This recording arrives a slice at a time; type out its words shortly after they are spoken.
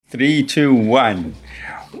Three, two, one.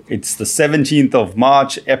 It's the 17th of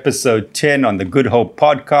March, episode 10 on the Good Hope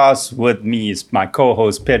podcast. With me is my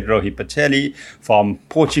co-host Pedro Hipatelli from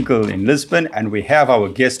Portugal in Lisbon. And we have our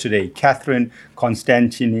guest today, Catherine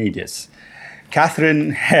Constantinides.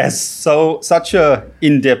 Catherine has such a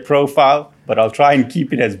in-depth profile, but I'll try and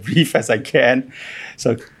keep it as brief as I can.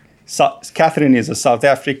 So Catherine is a South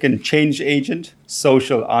African change agent,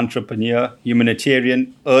 social entrepreneur,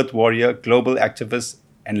 humanitarian, earth warrior, global activist,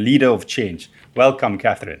 and leader of change. Welcome,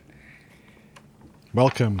 Catherine.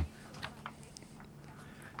 Welcome.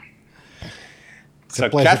 So,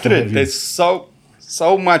 Catherine, there's so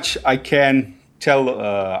much I can tell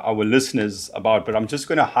our listeners about, but I'm just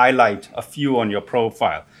going to highlight a few on your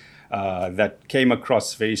profile that came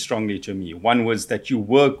across very strongly to me. One was that you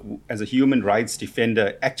work as a human rights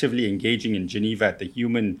defender, actively engaging in Geneva at the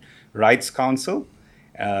Human Rights Council.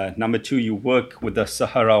 Number two, you work with the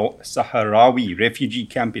Sahrawi refugee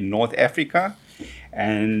camp in North Africa.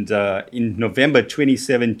 And in November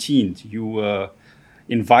 2017, you were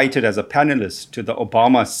invited as a panelist to the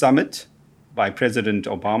Obama Summit by President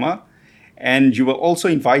Obama. And you were also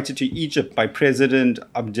invited to Egypt by President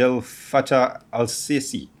Abdel Fattah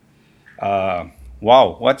al-Sisi.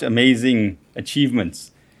 Wow, what amazing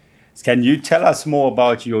achievements. Can you tell us more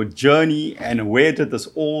about your journey and where did this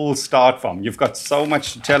all start from? You've got so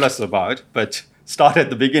much to tell us about, but start at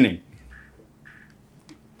the beginning.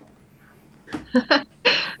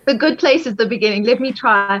 The good place is the beginning. Let me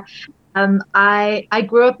try. I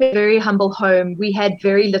grew up in a very humble home. We had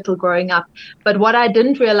very little growing up. But what I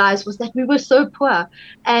didn't realize was that we were so poor.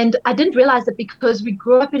 And I didn't realize that because we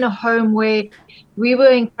grew up in a home where we were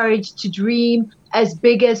encouraged to dream as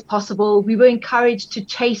big as possible. We were encouraged to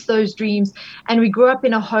chase those dreams. And we grew up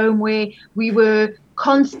in a home where we were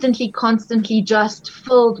constantly just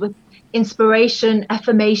filled with inspiration,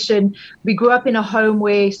 affirmation. We grew up in a home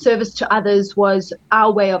where service to others was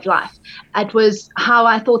our way of life. It was how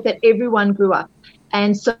I thought that everyone grew up.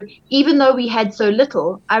 And so even though we had so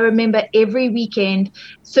little, I remember every weekend,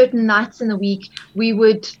 certain nights in the week, we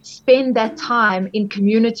would spend that time in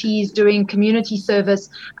communities doing community service,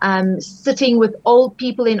 sitting with old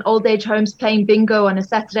people in old age homes playing bingo on a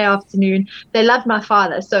Saturday afternoon. They loved my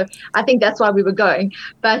father, so I think that's why we were going.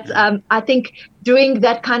 But I think doing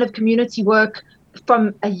that kind of community work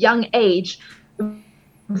from a young age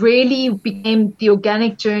really became the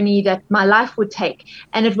organic journey that my life would take.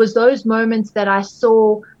 And it was those moments that I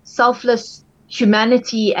saw selfless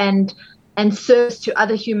humanity and service to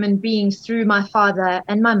other human beings through my father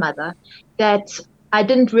and my mother that I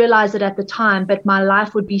didn't realize it at the time, but my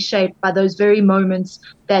life would be shaped by those very moments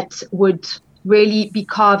that would really be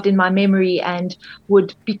carved in my memory and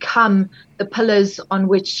would become the pillars on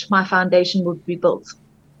which my foundation would be built.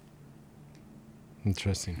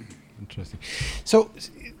 Interesting. So,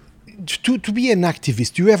 to be an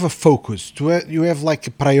activist, you have a focus. You have like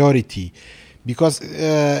a priority, because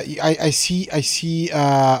I see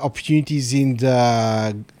opportunities in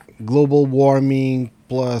the global warming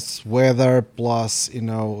plus weather plus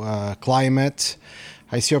climate.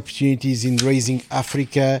 I see opportunities in raising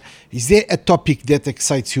Africa. Is there a topic that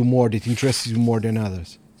excites you more, that interests you more than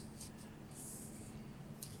others?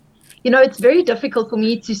 It's very difficult for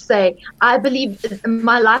me to say. I believe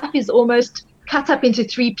my life is almost cut up into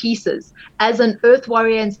three pieces. As an earth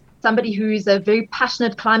warrior and somebody who is a very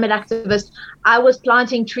passionate climate activist, I was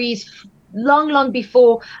planting trees long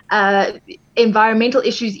before environmental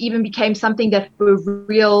issues even became something that were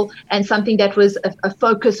real and something that was a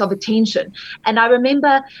focus of attention. And I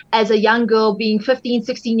remember as a young girl being 15,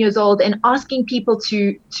 16 years old and asking people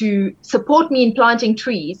to support me in planting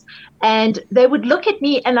trees. And they would look at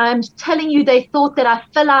me, and I'm telling you, they thought that I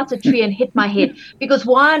fell out a tree and hit my head. Because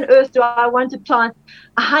why on earth do I want to plant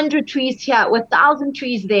 100 trees here or 1,000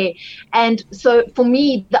 trees there? And so for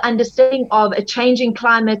me, the understanding of a changing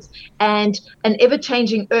climate and an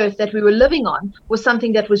ever-changing earth that we were living on was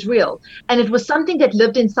something that was real. And it was something that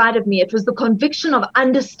lived inside of me. It was the conviction of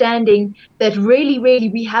understanding that really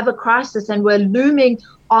we have a crisis and we're looming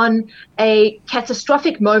on a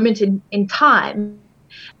catastrophic moment in time.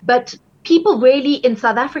 But people really in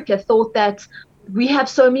South Africa thought that we have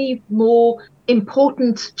so many more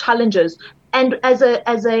important challenges. And as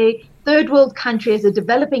a third world country, as a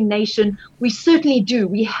developing nation, we certainly do.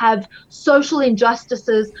 We have social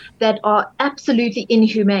injustices that are absolutely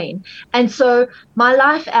inhumane. And so my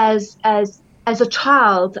life as a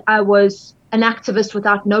child, I was an activist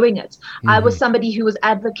without knowing it. Mm-hmm. I was somebody who was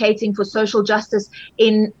advocating for social justice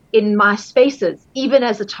in my spaces, even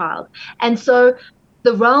as a child. And so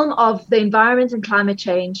the realm of the environment and climate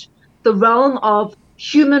change, the realm of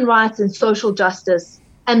human rights and social justice,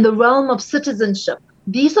 and the realm of citizenship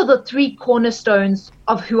these are the three cornerstones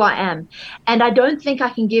of who I am. And I don't think I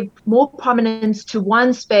can give more prominence to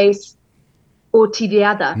one space or to the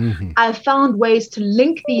other. I've found ways to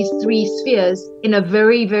link these three spheres in a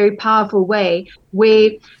very, very powerful way,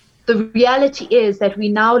 where the reality is that we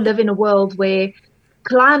now live in a world where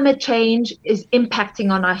climate change is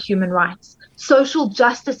impacting on our human rights. Social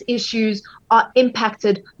justice issues are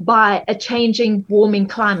impacted by a changing, warming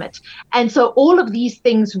climate. And so all of these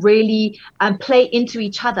things really play into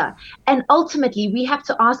each other. And ultimately, we have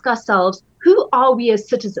to ask ourselves, who are we as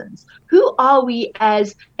citizens? Who are we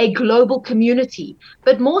as a global community?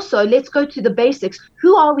 But more so, let's go to the basics.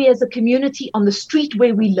 Who are we as a community on the street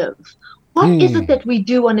where we live? What is it that we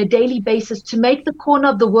do on a daily basis to make the corner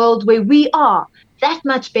of the world where we are that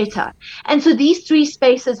much better? And so these three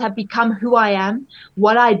spaces have become who I am,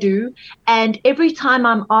 what I do. And every time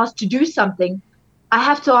I'm asked to do something, I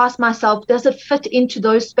have to ask myself, does it fit into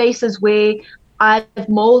those spaces where I've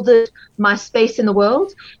molded my space in the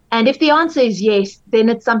world? And if the answer is yes, then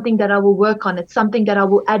it's something that I will work on. It's something that I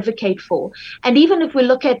will advocate for. And even if we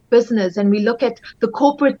look at business and we look at the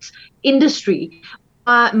corporate industry,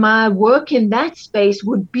 my work in that space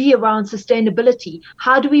would be around sustainability.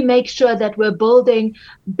 How do we make sure that we're building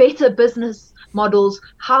better business models?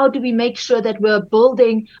 How do we make sure that we're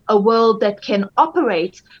building a world that can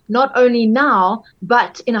operate not only now,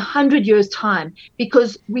 but in 100 years' time?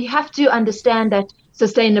 Because we have to understand that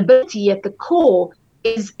sustainability at the core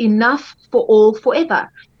is enough for all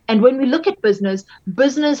forever. And when we look at business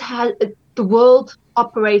has the world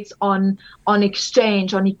operates on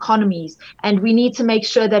exchange, on economies, and we need to make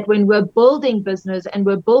sure that when we're building business and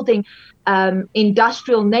we're building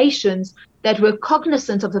industrial nations, that we're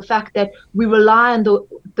cognizant of the fact that we rely on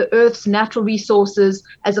the Earth's natural resources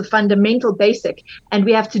as a fundamental basic, and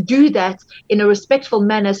we have to do that in a respectful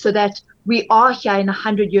manner so that we are here in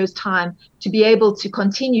 100 years' time to be able to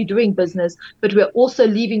continue doing business, but we're also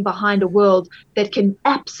leaving behind a world that can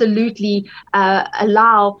absolutely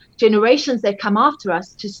allow generations that come after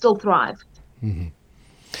us to still thrive. Mm-hmm.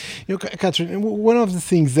 You know, Catherine, one of the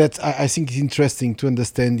things that I think is interesting to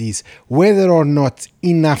understand is whether or not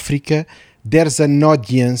in Africa there's an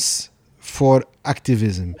audience for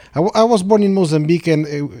activism. I was born in Mozambique, and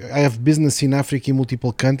I have business in Africa, in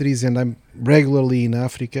multiple countries, and I'm regularly in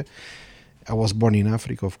Africa. I was born in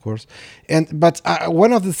Africa, of course. But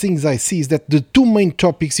one of the things I see is that the two main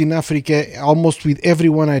topics in Africa, almost with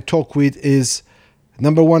everyone I talk with, is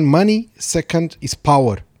number one, money. Second is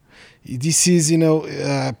power. This is,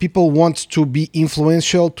 people want to be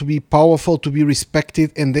influential, to be powerful, to be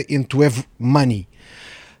respected, and to have money.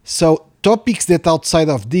 So topics that outside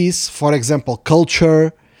of this, for example,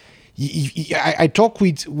 culture, I talk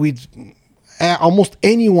with almost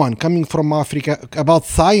anyone coming from Africa about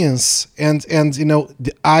science, and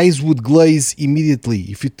the eyes would glaze immediately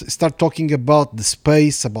if you start talking about the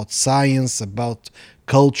space, about science, about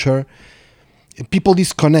culture. People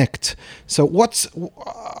disconnect. So what's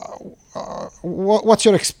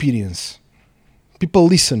your experience? People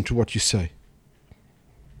listen to what you say.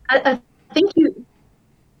 I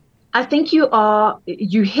think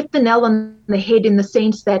you hit the nail on the head in the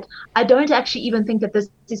sense that I don't actually even think that this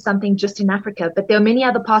is something just in Africa, but there are many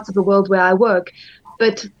other parts of the world where I work.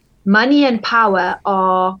 But money and power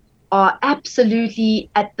are absolutely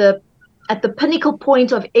at the pinnacle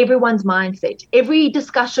point of everyone's mindset. Every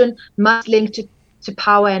discussion must link to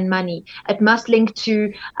power and money. It must link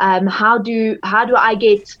to how do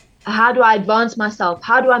I advance myself?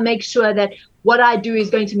 How do I make sure that what I do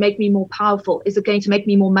is going to make me more powerful? Is it going to make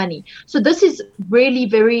me more money? So this is really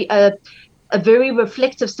a very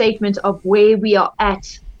reflective statement of where we are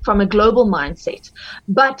at from a global mindset.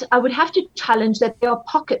 But I would have to challenge that there are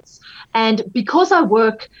pockets. And because I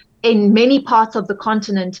work in many parts of the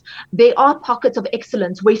continent, there are pockets of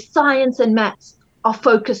excellence where science and maths are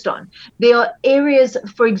focused on. There are areas,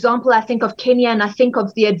 for example, I think of Kenya, and I think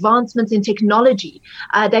of the advancements in technology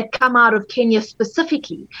that come out of Kenya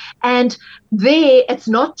specifically. And there, it's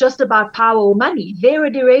not just about power or money. There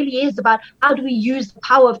it really is about how do we use the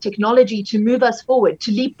power of technology to move us forward,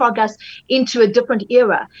 to leapfrog us into a different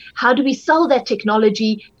era? How do we sell that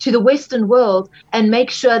technology to the Western world and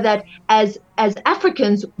make sure that as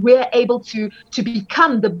Africans, we're able to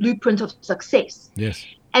become the blueprint of success? Yes.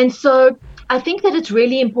 And so I think that it's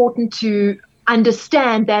really important to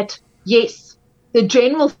understand that, yes, the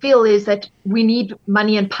general feel is that we need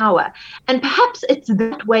money and power. And perhaps it's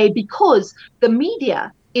that way because the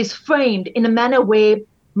media is framed in a manner where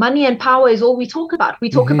money and power is all we talk about. We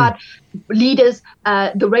talk about leaders,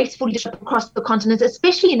 the race for leadership across the continent,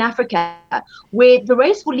 especially in Africa, where the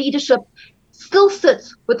race for leadership still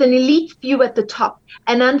sits with an elite few at the top.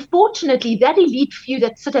 And unfortunately, that elite few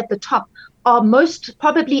that sit at the top are most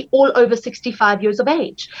probably all over 65 years of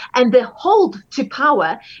age. And the hold to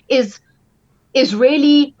power is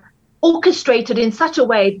really orchestrated in such a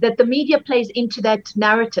way that the media plays into that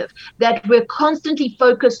narrative, that we're constantly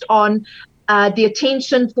focused on the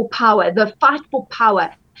attention for power, the fight for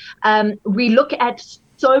power. We look at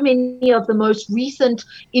so many of the most recent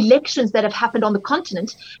elections that have happened on the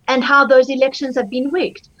continent and how those elections have been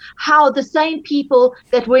rigged, how the same people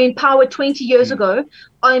that were in power 20 years ago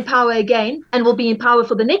are in power again and will be in power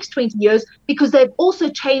for the next 20 years because they've also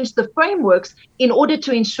changed the frameworks in order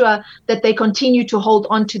to ensure that they continue to hold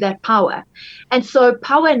on to that power. And so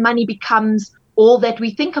power and money becomes all that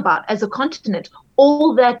we think about as a continent,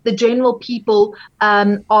 all that the general people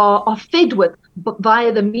are fed with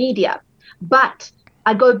via the media. But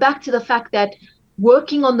I go back to the fact that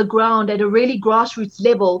working on the ground at a really grassroots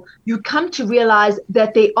level, you come to realize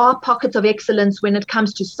that there are pockets of excellence when it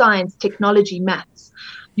comes to science, technology, maths.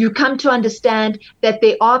 You come to understand that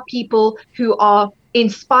there are people who are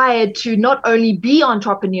inspired to not only be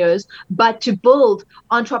entrepreneurs, but to build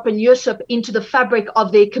entrepreneurship into the fabric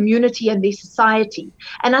of their community and their society.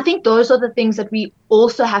 And I think those are the things that we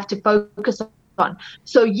also have to focus on.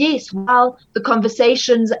 So yes, while the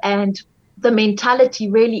conversations and the mentality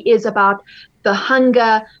really is about the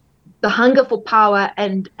hunger for power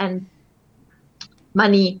and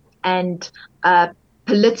money and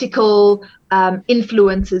political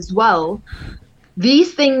influence as well.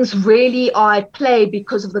 These things really are at play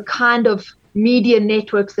because of the kind of media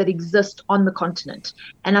networks that exist on the continent.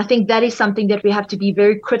 And I think that is something that we have to be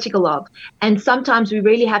very critical of. And sometimes we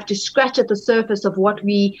really have to scratch at the surface of what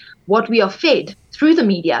we are fed through the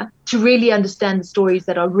media to really understand the stories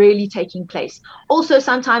that are really taking place. Also,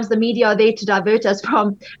 sometimes the media are there to divert us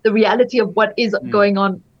from the reality of what is going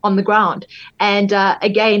on the ground. And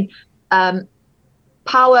again,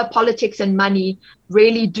 power, politics, and money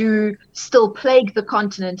really do still plague the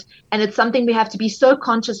continent. And it's something we have to be so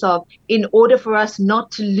conscious of in order for us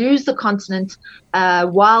not to lose the continent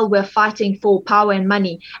while we're fighting for power and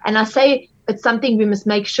money. And I say it's something we must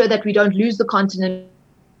make sure that we don't lose the continent.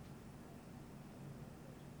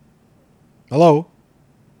 Hello?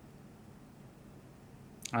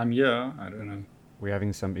 I'm here. I don't know. We're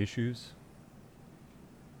having some issues.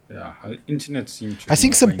 Yeah, our internet seems to... I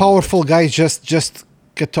think some powerful guys just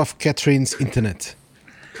cut off Catherine's internet.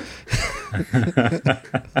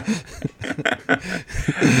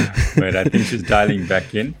 Wait, I think she's dialing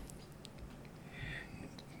back in.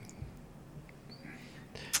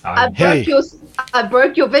 I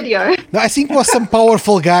broke your video. No, I think it was some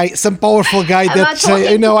powerful guy that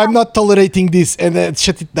say, I'm not tolerating this, and then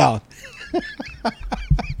shut it down.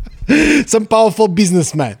 Some powerful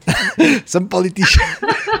businessman, some politician.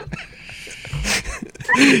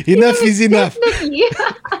 Enough is enough.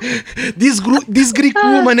 This Greek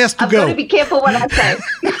woman has to go. I've got to be careful what I say.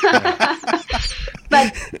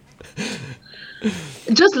 But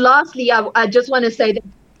just lastly, I just want to say that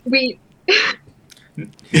we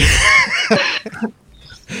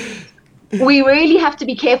really have to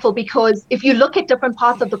be careful, because if you look at different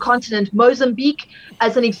parts of the continent, Mozambique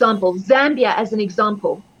as an example, Zambia as an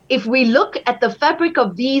example, if we look at the fabric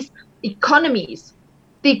of these economies,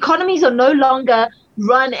 the economies are no longer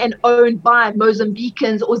run and owned by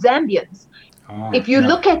Mozambicans or Zambians. If you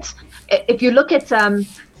look at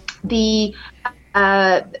the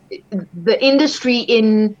industry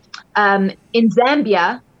in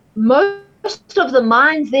Zambia, most of the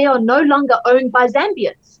mines there are no longer owned by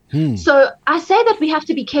Zambians. So I say that we have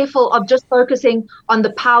to be careful of just focusing on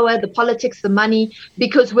the power, the politics, the money,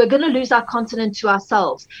 because we're going to lose our continent to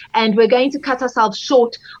ourselves, and we're going to cut ourselves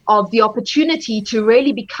short of the opportunity to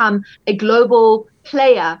really become a global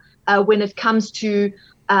player when it comes to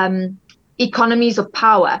economies of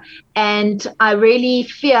power. And I really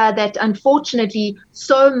fear that, unfortunately,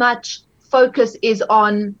 so much focus is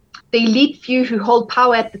on the elite few who hold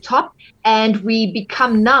power at the top, and we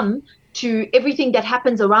become numb to everything that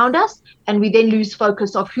happens around us, and we then lose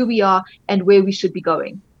focus of who we are and where we should be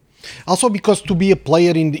going. Also, because to be a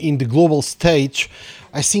player in the global stage,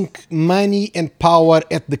 I think money and power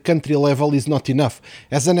at the country level is not enough.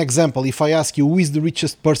 As an example, if I ask you who is the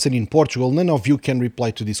richest person in Portugal, none of you can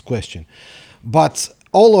reply to this question. But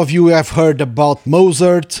all of you have heard about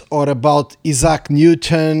Mozart or about Isaac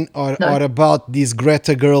Newton or about this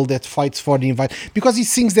Greta girl that fights for the environment, because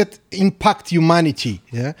it's things that impact humanity.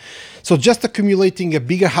 Yeah. So just accumulating a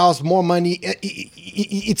bigger house, more money,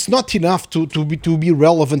 it's not enough to be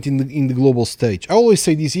relevant in the global stage. I always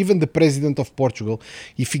say this, even the president of Portugal,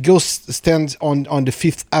 if he goes stand on the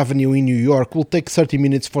Fifth Avenue in New York, will take 30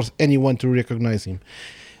 minutes for anyone to recognize him.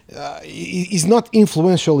 Is not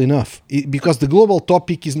influential enough because the global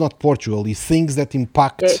topic is not Portugal. It's things that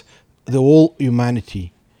impact the whole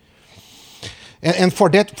humanity. And for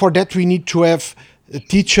that we need to have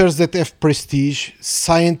teachers that have prestige,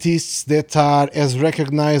 scientists that are as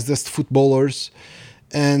recognized as footballers,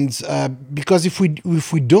 and because if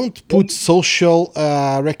we don't put social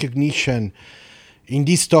recognition in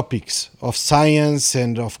these topics of science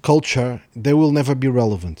and of culture, they will never be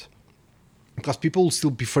relevant. Because people will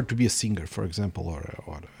still prefer to be a singer, for example,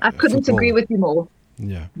 or I couldn't agree with you more.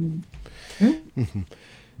 Yeah. Mm-hmm.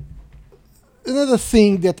 Another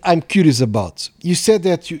thing that I'm curious about, you said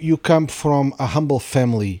that you come from a humble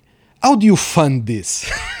family. How do you fund this?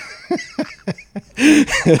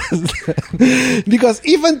 Because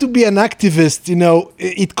even to be an activist,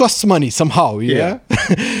 it costs money somehow. Yeah.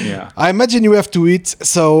 I imagine you have to eat.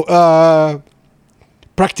 So,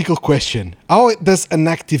 practical question: how does an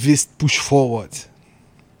activist push forward?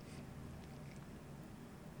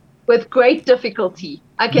 With great difficulty,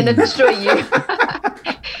 I can assure you.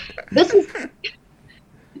 This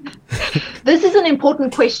is an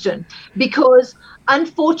important question because,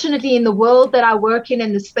 unfortunately, in the world that I work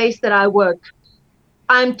in the space that I work,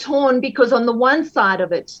 I'm torn because on the one side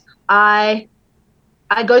of it, I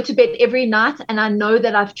go to bed every night and I know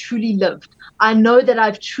that I've truly lived. I know that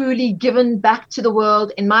I've truly given back to the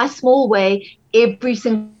world in my small way every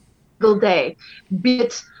single day, be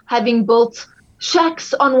it having built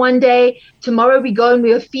shacks on one day, tomorrow we go and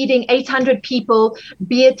we are feeding 800 people,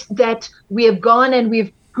 be it that we have gone and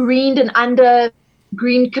we've greened an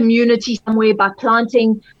under-green community somewhere by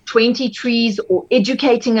planting 20 trees or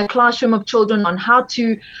educating a classroom of children on how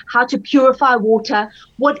to purify water,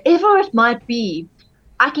 whatever it might be.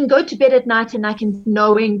 I can go to bed at night and I can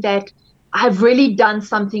knowing that I've really done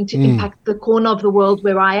something to impact the corner of the world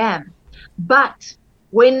where I am. But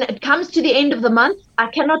when it comes to the end of the month, I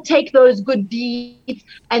cannot take those good deeds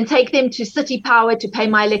and take them to City Power to pay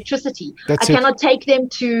my electricity. I cannot take them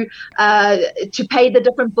to pay the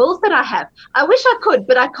different bills that I have. I wish I could,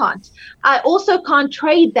 but I can't. I also can't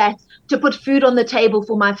trade that to put food on the table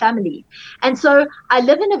for my family. And so I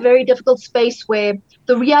live in a very difficult space where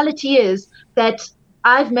the reality is that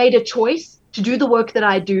I've made a choice to do the work that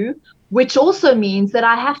I do, which also means that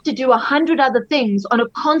I have to do 100 other things on a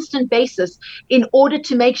constant basis in order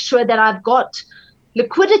to make sure that I've got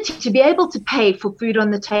liquidity to be able to pay for food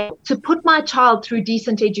on the table, to put my child through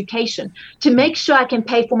decent education, to make sure I can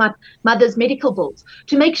pay for my mother's medical bills,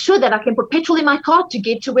 to make sure that I can put petrol in my car to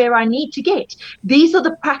get to where I need to get. These are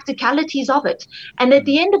the practicalities of it. And at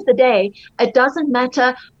the end of the day, it doesn't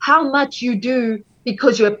matter how much you do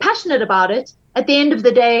because you're passionate about it. At the end of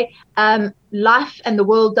the day, life and the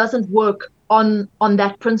world doesn't work on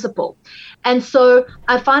that principle. And so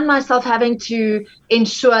I find myself having to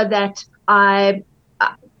ensure that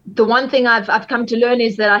the one thing I've come to learn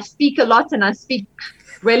is that I speak a lot and I speak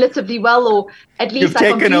relatively well, or at least You've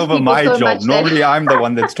taken over my job. Normally I'm the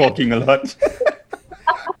one that's talking a lot.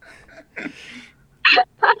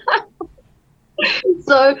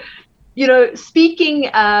 So,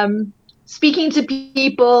 speaking to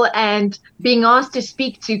people and being asked to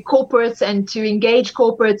speak to corporates and to engage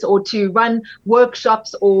corporates or to run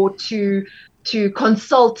workshops or to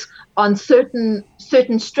consult on certain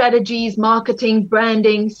strategies, marketing,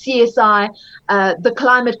 branding, CSI, the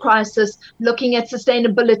climate crisis, looking at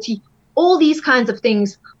sustainability, all these kinds of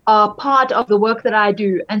things are part of the work that I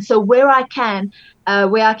do. And so where I can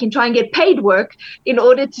try and get paid work in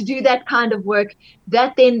order to do that kind of work,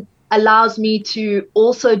 that then allows me to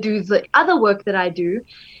also do the other work that I do.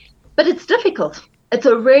 But it's difficult. It's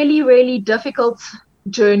a really, really difficult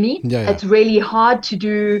journey. It's really hard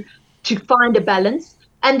to find a balance.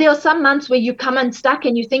 And there are some months where you come unstuck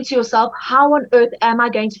and you think to yourself, how on earth am I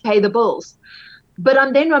going to pay the bills? But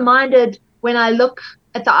I'm then reminded when I look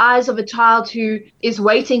at the eyes of a child who is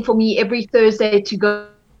waiting for me every Thursday to go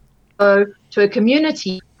to a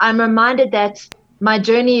community, I'm reminded that my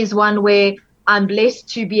journey is one where I'm blessed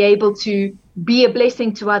to be able to be a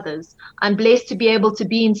blessing to others. I'm blessed to be able to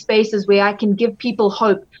be in spaces where I can give people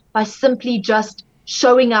hope by simply just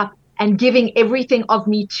showing up and giving everything of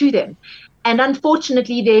me to them. And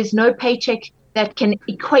unfortunately, there's no paycheck that can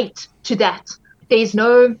equate to that. There's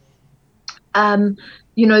no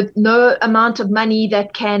no amount of money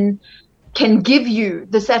that can give you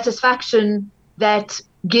the satisfaction that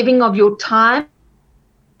giving of your time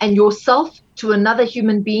and yourself to another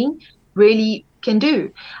human being really can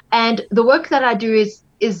do. And the work that I do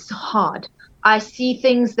is hard. I see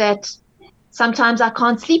things that sometimes I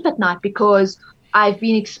can't sleep at night because I've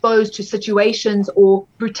been exposed to situations or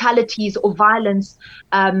brutalities or violence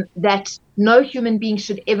that no human being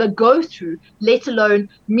should ever go through, let alone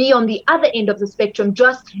me on the other end of the spectrum,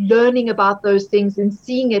 just learning about those things and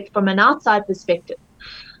seeing it from an outside perspective.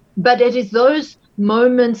 But it is those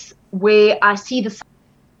moments where I see the...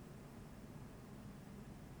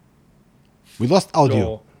 We lost audio.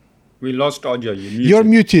 No, we lost audio. You're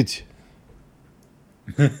muted.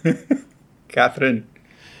 Catherine.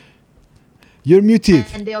 You're muted.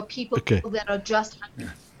 And there are people that are just...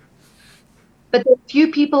 But there are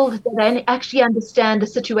few people that actually understand the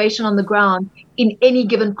situation on the ground in any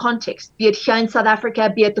given context, be it here in South Africa,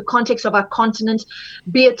 be it the context of our continent,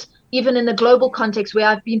 be it even in a global context where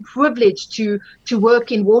I've been privileged to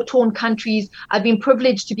work in war-torn countries. I've been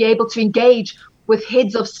privileged to be able to engage with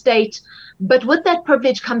heads of state. But with that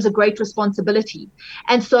privilege comes a great responsibility.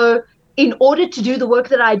 And so in order to do the work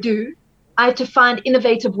that I do, I have to find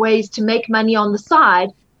innovative ways to make money on the side,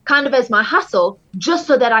 kind of as my hustle, just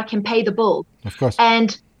so that I can pay the bill. Of course.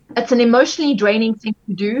 And it's an emotionally draining thing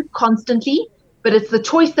to do constantly, but it's the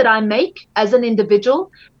choice that I make as an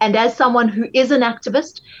individual and as someone who is an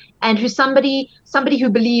activist and who's somebody who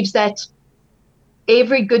believes that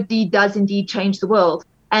every good deed does indeed change the world.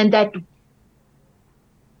 And that...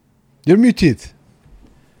 You're muted.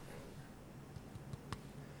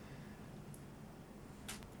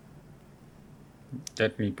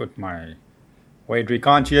 Let me put my... Wait, we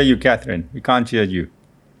can't hear you, Catherine. We can't hear you.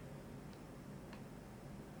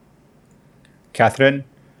 Catherine?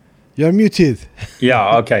 You're muted.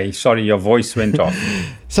 Yeah, okay. Sorry, your voice went off.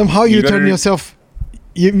 Somehow you turned yourself...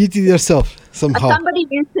 You muted yourself somehow. Somebody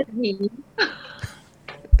muted me.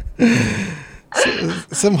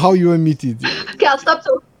 Somehow you were muted. Okay, I'll stop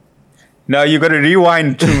talking. No, you got to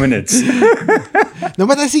rewind 2 minutes. No,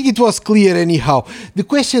 but I think it was clear anyhow. The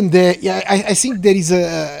question there, yeah, I think there is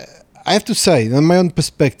a... I have to say, in my own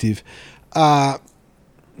perspective,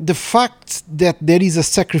 the fact that there is a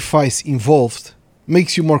sacrifice involved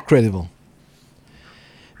makes you more credible.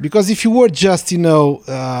 Because if you were just,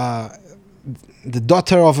 the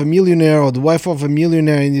daughter of a millionaire or the wife of a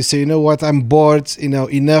millionaire, and you say, you know what, I'm bored,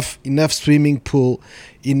 enough swimming pool,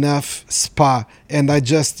 enough spa, and I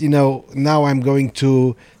just, now I'm going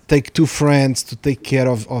to take 2 friends to take care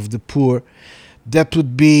of the poor. That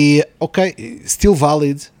would be, okay, still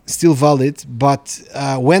valid, but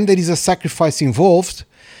when there is a sacrifice involved,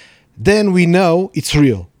 then we know it's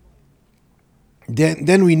real.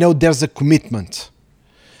 Then we know there's a commitment.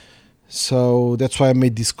 So that's why I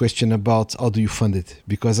made this question about how do you fund it,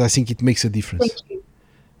 because I think it makes a difference. Thank you.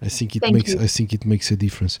 I think it makes a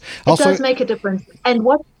difference. It does make a difference. And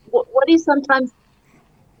what is sometimes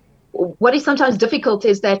difficult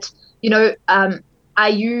is that I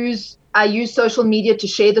use social media to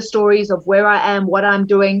share the stories of where I am, what I'm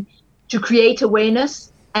doing, to create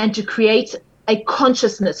awareness and to create a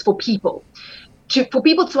consciousness for people, for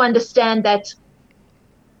people to understand that,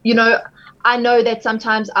 I know that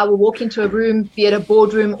sometimes I will walk into a room, be it a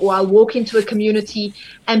boardroom, or I'll walk into a community,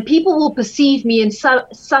 and people will perceive me in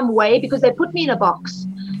some way because they put me in a box.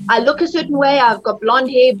 I look a certain way. I've got blonde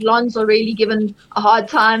hair. Blondes are really given a hard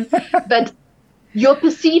time, but you're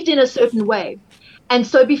perceived in a certain way. And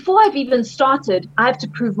so before I've even started, I have to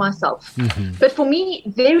prove myself. Mm-hmm. But for me,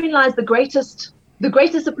 therein lies the greatest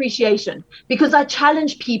appreciation, because I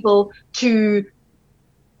challenge people to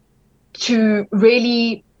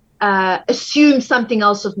really assume something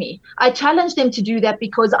else of me. I challenge them to do that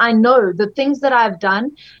because I know the things that I've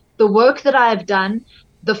done, the work that I have done,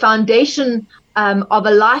 the foundation of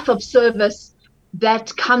a life of service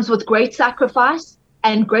that comes with great sacrifice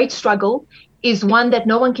and great struggle is one that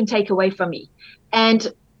no one can take away from me.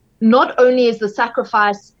 And not only is the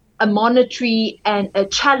sacrifice a monetary and a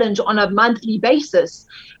challenge on a monthly basis,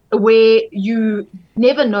 where you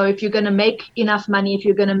never know if you're going to make enough money, if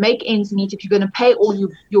you're going to make ends meet, if you're going to pay all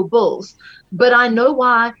your bills. But I know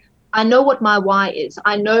why. I know what my why is.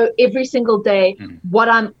 I know every single day what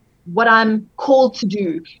I'm called to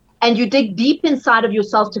do. And you dig deep inside of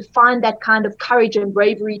yourself to find that kind of courage and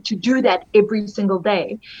bravery to do that every single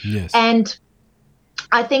day. Yes. And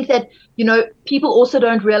I think that, people also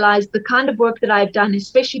don't realize the kind of work that I've done,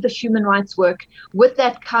 especially the human rights work. With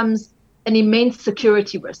that comes an immense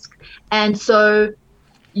security risk. And so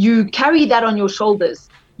you carry that on your shoulders.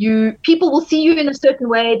 People will see you in a certain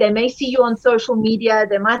way. They may see you on social media.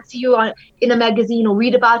 They might see you in a magazine or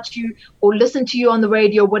read about you or listen to you on the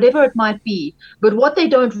radio, whatever it might be. But what they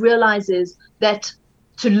don't realize is that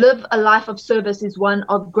to live a life of service is one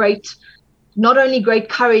of not only great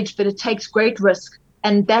courage, but it takes great risk.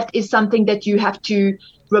 And that is something that you have to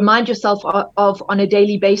remind yourself of on a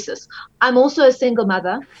daily basis. I'm also a single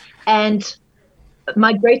mother, and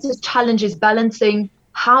my greatest challenge is balancing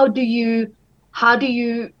how do you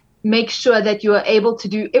make sure that you are able to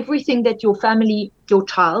do everything that your family, your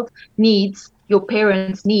child needs, your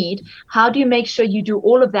parents need. How do you make sure you do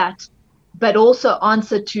all of that, but also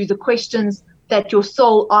answer to the questions that your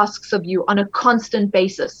soul asks of you on a constant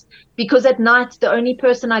basis? Because at night, the only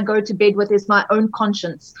person I go to bed with is my own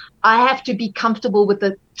conscience. I have to be comfortable with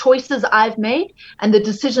the choices I've made and the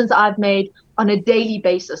decisions I've made on a daily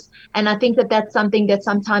basis. And I think that that's something that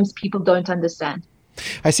sometimes people don't understand.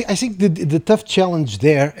 I think the tough challenge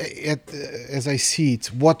there, as I see it,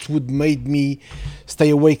 what would make me stay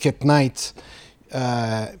awake at night,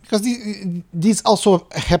 because this also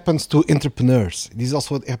happens to entrepreneurs.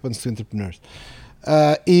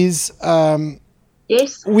 Is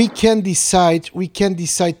yes, we can decide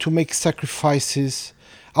to make sacrifices,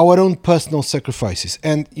 our own personal sacrifices,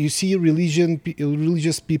 and you see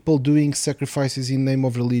religious people doing sacrifices in name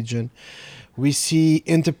of religion. We see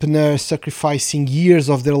entrepreneurs sacrificing years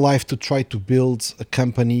of their life to try to build a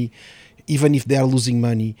company, even if they are losing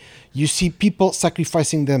money. You see people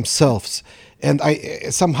sacrificing themselves, and I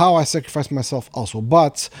sacrifice myself also.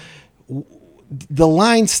 But the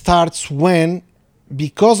line starts when,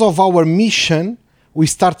 because of our mission, we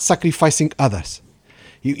start sacrificing others.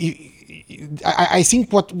 I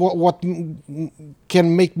think what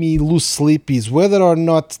can make me lose sleep is whether or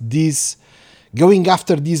not this going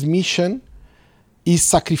after this mission is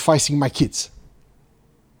sacrificing my kids,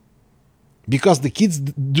 because the kids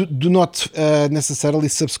do not necessarily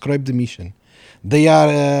subscribe the mission. They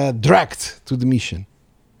are dragged to the mission.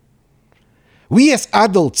 We as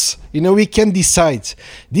adults, we can decide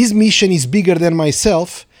this mission is bigger than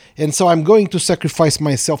myself, and so I'm going to sacrifice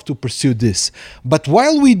myself to pursue this. But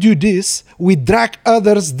while we do this, we drag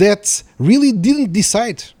others that really didn't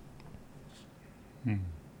decide.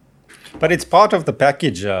 But it's part of the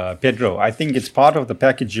package, Pedro. I think it's part of the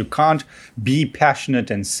package. You can't be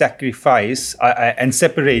passionate and sacrifice and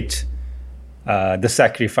separate the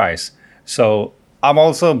sacrifice. So I'm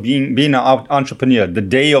also being an entrepreneur. The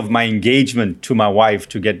day of my engagement to my wife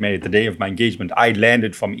to get married, the day of my engagement, I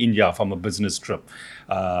landed from India from a business trip.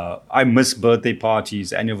 I miss birthday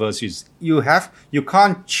parties, anniversaries. You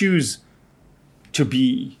can't choose to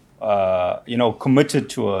be, committed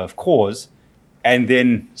to a cause and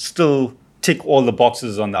then still tick all the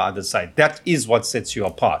boxes on the other side. That is what sets you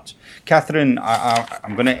apart. Catherine,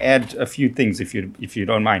 I'm going to add a few things if you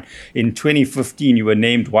don't mind. In 2015, you were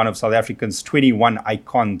named one of South Africa's 21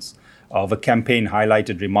 icons of a campaign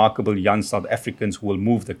highlighted remarkable young South Africans who will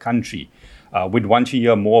move the country. We'd want to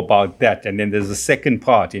hear more about that. And then there's a second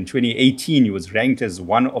part. In 2018, you was ranked as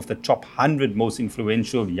one of the top 100 most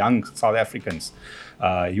influential young South Africans.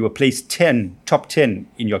 You were placed top 10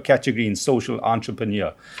 in your category in social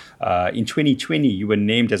entrepreneur. In 2020, you were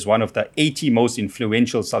named as one of the 80 most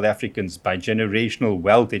influential South Africans by Generational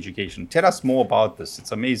Wealth Education. Tell us more about this.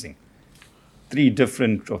 It's amazing. 3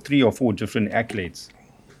 or 4 different accolades.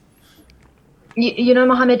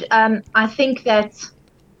 Mohammed, I think that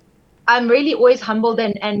I'm really always humbled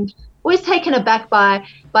and always taken aback by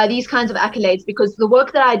these kinds of accolades, because the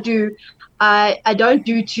work that I do, I don't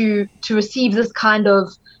do to receive this kind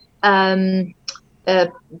of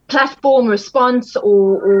platform response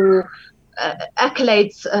or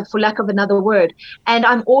accolades, for lack of another word. And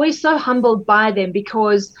I'm always so humbled by them,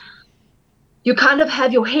 because you kind of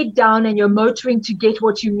have your head down and you're motoring to get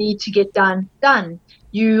what you need to get done.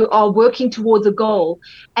 You are working towards a goal.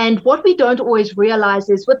 And what we don't always realize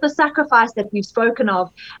is, with the sacrifice that we've spoken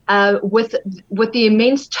of, with the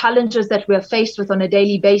immense challenges that we're faced with on a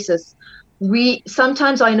daily basis, we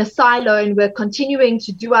sometimes are in a silo and we're continuing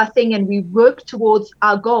to do our thing and we work towards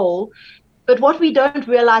our goal. But what we don't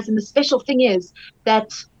realize, and the special thing is,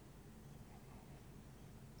 that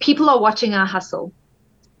people are watching our hustle.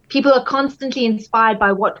 People are constantly inspired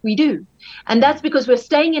by what we do. And that's because we're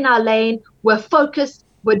staying in our lane, we're focused,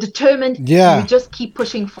 we're determined, and we just keep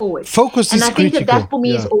pushing forward. Focus is critical. And I think that for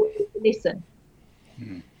me is always a lesson.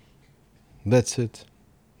 That's it.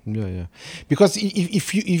 Yeah. Because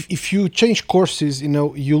if you change courses,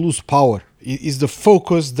 you lose power. It's the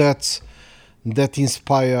focus that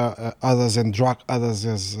inspire others and drag others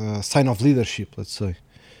as a sign of leadership, let's say.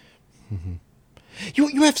 Mm-hmm.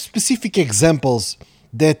 You have specific examples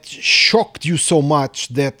that shocked you so much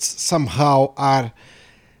that somehow are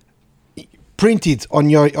printed on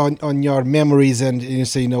your memories, and you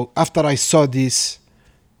say, after I saw this,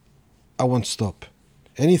 I won't stop?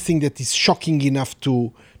 Anything that is shocking enough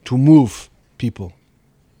to move people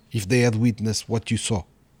if they had witnessed what you saw?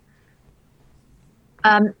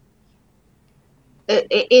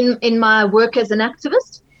 In my work as an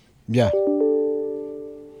activist? Yeah.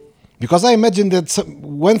 Because I imagine that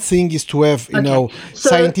one thing is to have,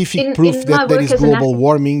 scientific proof that there is global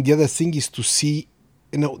warming. The other thing is to see,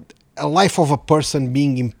 a life of a person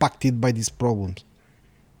being impacted by these problems.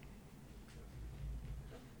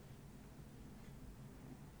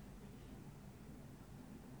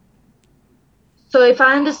 So if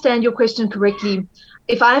I understand your question correctly,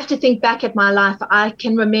 if I have to think back at my life, I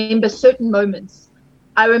can remember certain moments.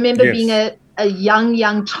 I remember being a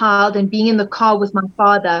young child and being in the car with my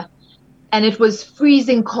father, and it was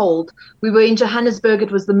freezing cold. We were in Johannesburg.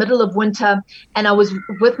 It was the middle of winter, and I was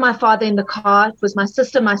with my father in the car. It was my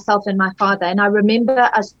sister, myself, and my father. And I remember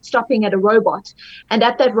us stopping at a robot, and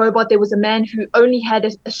at that robot, there was a man who only had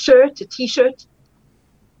a T-shirt. It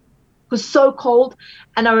was so cold.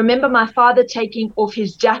 And I remember my father taking off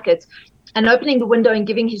his jacket and opening the window and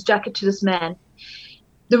giving his jacket to this man.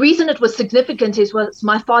 The reason it was significant was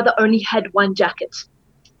my father only had one jacket,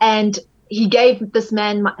 and he gave this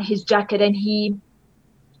man his jacket, and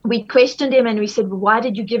we questioned him and we said, well, why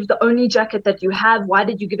did you give the only jacket that you have? Why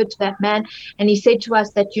did you give it to that man? And he said to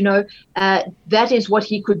us that, that is what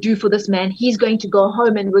he could do for this man. He's going to go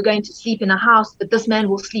home and we're going to sleep in a house, but this man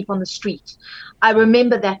will sleep on the street. I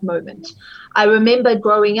remember that moment. I remember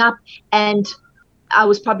growing up, and I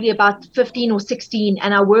was probably about 15 or 16,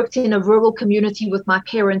 and I worked in a rural community with my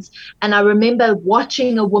parents, and I remember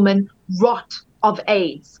watching a woman rot of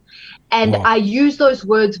AIDS. And wow. I use those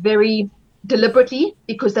words very deliberately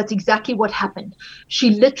because that's exactly what happened. She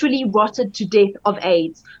literally rotted to death of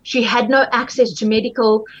AIDS. She had no access to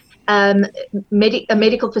a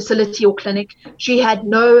medical facility or clinic. She had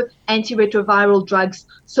no antiretroviral drugs.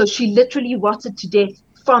 So she literally rotted to death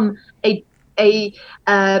from a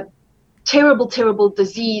terrible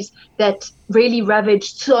disease that really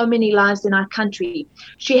ravaged so many lives in our country.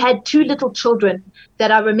 She had 2 little children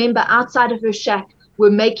that I remember outside of her shack were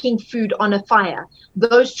making food on a fire.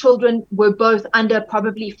 Those children were both under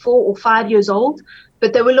probably 4 or 5 years old,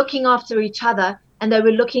 but they were looking after each other, and they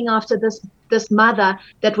were looking after this mother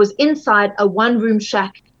that was inside a 1-room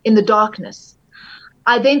shack in the darkness.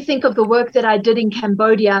 I then think of the work that I did in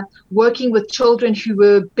Cambodia, working with children who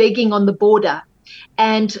were begging on the border.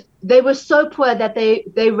 And they were so poor that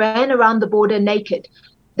they ran around the border naked.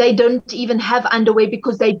 They didn't even have underwear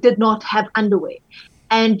because they did not have underwear.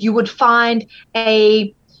 And you would find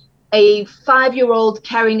a 5-year-old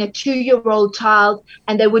carrying a 2-year-old child,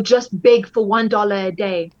 and they would just beg for $1 a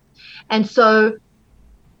day. And so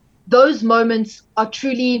those moments are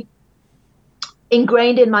truly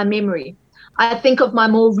ingrained in my memory. I think of my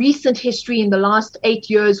more recent history in the last 8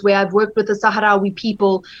 years, where I've worked with the Sahrawi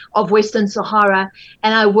people of Western Sahara,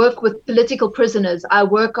 and I work with political prisoners. I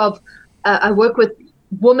work with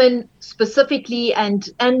women specifically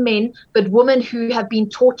and men, but women who have been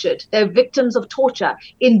tortured. They're victims of torture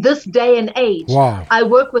in this day and age. Wow. I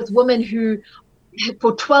work with women who,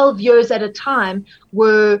 for 12 years at a time,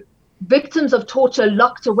 were victims of torture,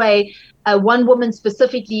 locked away. One woman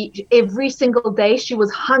specifically, every single day she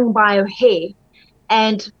was hung by her hair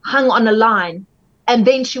and hung on a line, and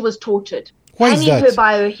then she was tortured. Hanging her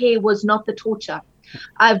by her hair was not the torture.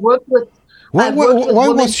 I've worked with why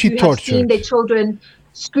was she tortured? Have seen their children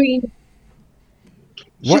scream.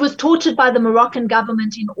 She was tortured by the Moroccan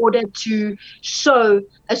government in order to show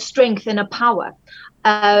a strength and a power.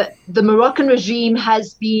 The Moroccan regime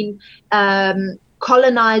has been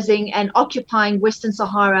colonizing and occupying Western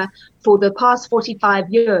Sahara for the past 45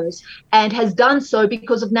 years, and has done so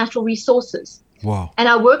because of natural resources. Wow. And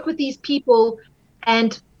I work with these people,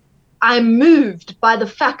 and I'm moved by the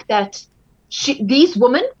fact that these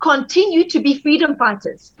women continue to be freedom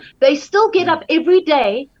fighters. They still get up every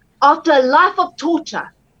day after a life of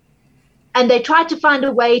torture, and they try to find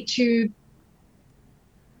a way to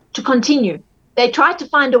continue. They try to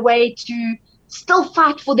find a way to still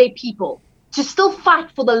fight for their people, to still fight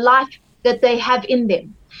for the life that they have in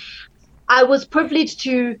them. I was privileged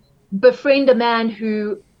to befriend a man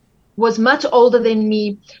who was much older than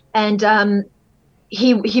me, and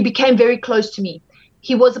he became very close to me.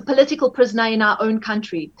 He was a political prisoner in our own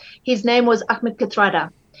country. His name was Ahmed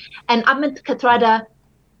Katrada. And Ahmed Katrada,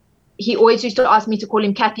 he always used to ask me to call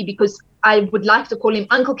him Kathy because I would like to call him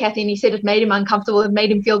Uncle Kathy, and he said it made him uncomfortable. It made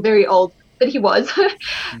him feel very old. but he was.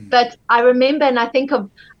 But I remember, and I think of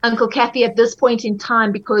Uncle Kathy at this point in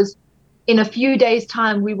time, because in a few days'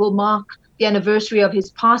 time, we will mark the anniversary of his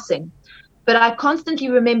passing. But I constantly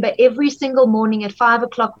remember every single morning at 5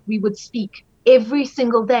 o'clock, we would speak every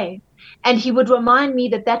single day. And he would remind me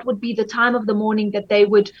that that would be the time of the morning that they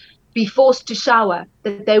would be forced to shower,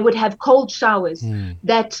 that they would have cold showers,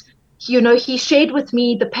 that, you know, he shared with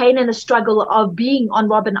me the pain and the struggle of being on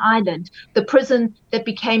Robben Island, the prison that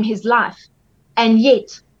became his life. And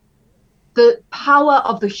yet, the power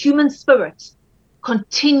of the human spirit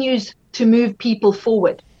continues to move people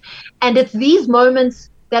forward. And it's these moments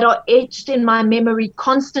that are etched in my memory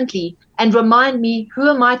constantly and remind me, who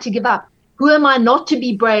am I to give up? Who am I not to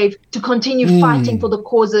be brave, to continue fighting for the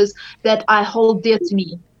causes that I hold dear to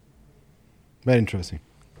me? Very interesting.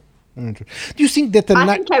 Do you think that I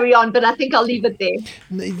can carry on, but I think I'll leave it there.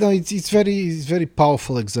 No, it's very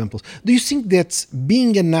powerful examples. Do you think that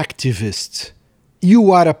being an activist,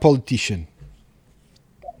 you are a politician?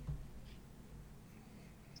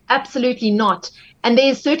 Absolutely not. And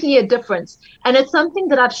there is certainly a difference. And it's something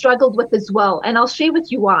that I've struggled with as well. And I'll share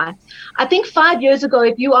with you why. I think 5 years ago,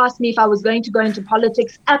 if you asked me if I was going to go into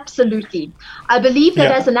politics, absolutely. I believe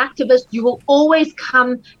that as an activist, you will always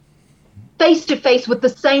come face to face with the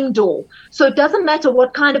same door. So it doesn't matter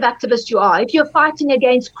what kind of activist you are. If you're fighting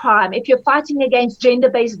against crime, if you're fighting against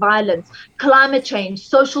gender-based violence, climate change,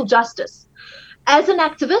 social justice, as an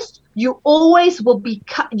activist, you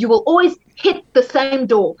will always hit the same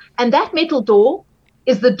door. And that metal door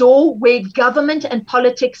is the door where government and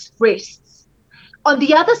politics rests. On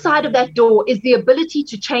the other side of that door is the ability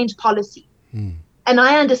to change policy. And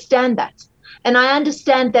I understand that. And I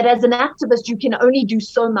understand that as an activist, you can only do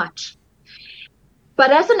so much. But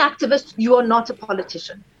as an activist, you are not a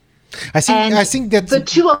politician. I think that the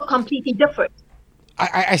two are completely different.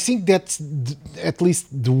 I think that at least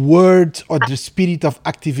the word or the spirit of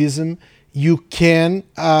activism, you can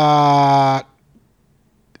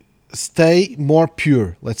stay more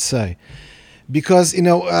pure, let's say, because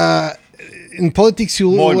in politics you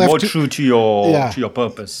will have more true to your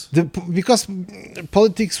purpose. Because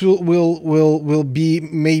politics will be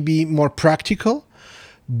maybe more practical,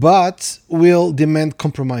 but will demand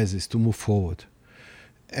compromises to move forward.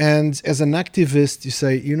 And as an activist, you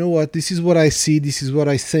say, you know what, this is what I see, this is what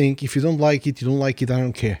I think. If you don't like it, you don't like it, I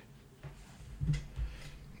don't care.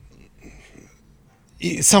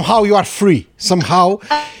 Somehow you are free. Somehow,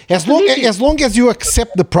 as long as you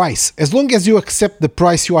accept the price,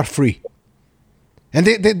 you are free. And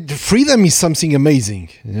the freedom is something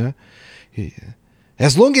amazing. Yeah?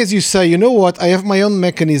 As long as you say, you know what, I have my own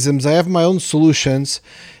mechanisms, I have my own solutions,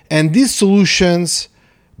 and these solutions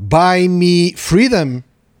buy me freedom,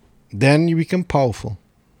 then you become powerful.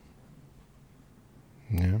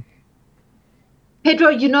 Yeah.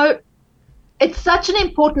 Pedro, it's such an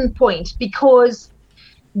important point, because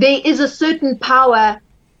there is a certain power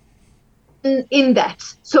in that.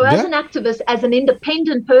 So as an activist, as an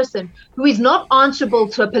independent person who is not answerable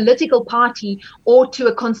to a political party or to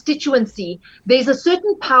a constituency, there's a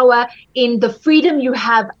certain power in the freedom you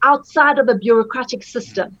have outside of a bureaucratic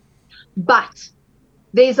system. But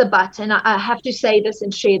there's a but, and I have to say this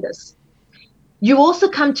and share this. You also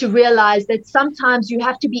come to realize that sometimes you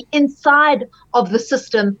have to be inside of the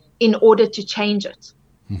system in order to change it,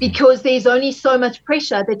 because there's only so much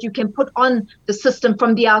pressure that you can put on the system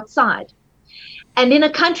from the outside. And in a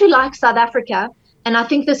country like South Africa, and I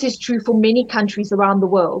think this is true for many countries around the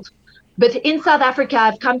world, but in South Africa,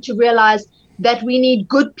 I've come to realize that we need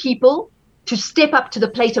good people to step up to the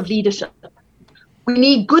plate of leadership. We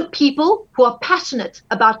need good people who are passionate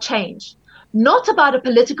about change, not about a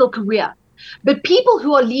political career, but people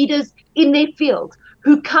who are leaders in their field,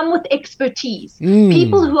 who come with expertise,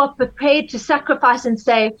 people who are prepared to sacrifice and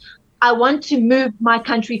say, I want to move my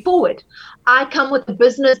country forward. I come with a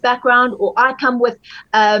business background, or I come with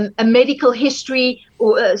a medical history,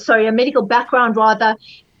 a medical background rather.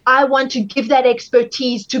 I want to give that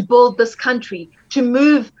expertise to build this country, to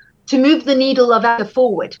move the needle of Africa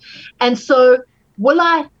forward. And so will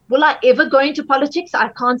I ever go into politics? I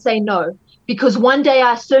can't say no, because one day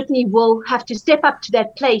I certainly will have to step up to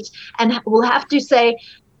that plate and will have to say,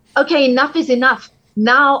 okay, enough is enough.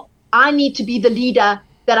 Now I need to be the leader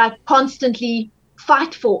that I constantly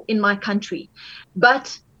fight for in my country.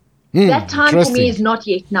 But that time for me is not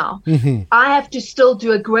yet now. I have to still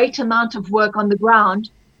do a great amount of work on the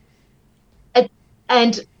ground.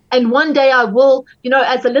 And one day I will,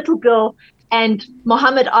 as a little girl, and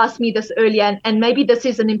Mohammed asked me this earlier, and maybe this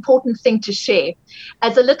is an important thing to share.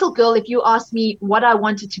 As a little girl, if you asked me what I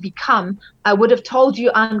wanted to become, I would have told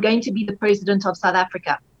you I'm going to be the president of South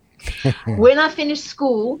Africa. When I finished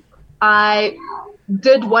school, I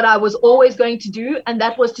did what I was always going to do, and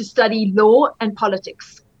that was to study law and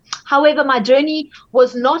politics. However, my journey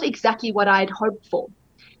was not exactly what I had hoped for.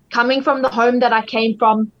 Coming from the home that I came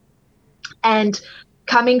from, and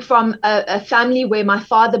coming from a family where my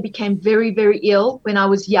father became very, very ill when I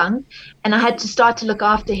was young, and I had to start to look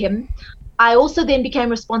after him, I also then became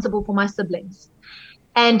responsible for my siblings.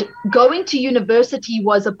 And going to university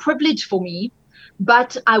was a privilege for me,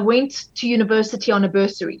 but I went to university on a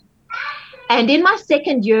bursary. And in my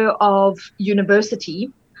second year of university,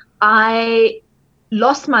 I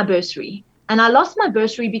lost my bursary. And I lost my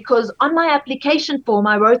bursary because on my application form,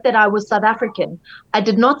 I wrote that I was South African. I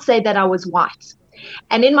did not say that I was white.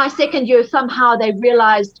 And in my second year, somehow they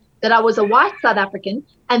realized that I was a white South African,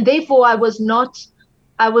 and therefore I was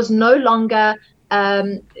no longer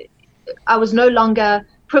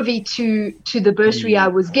privy to the bursary I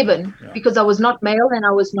was given, because I was not male and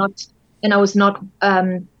I was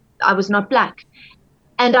not black.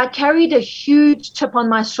 And I carried a huge chip on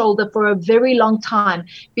my shoulder for a very long time,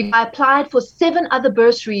 because I applied for 7 other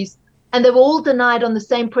bursaries and they were all denied on the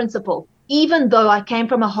same principle, even though I came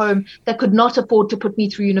from a home that could not afford to put me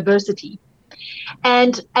through university.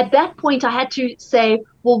 And at that point, I had to say,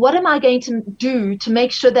 well, what am I going to do to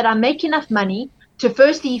make sure that I make enough money to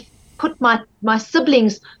firstly put my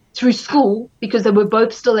siblings through school, because they were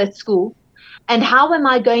both still at school? And how am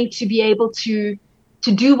I going to be able to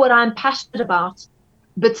do what I'm passionate about,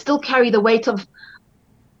 but still carry the weight of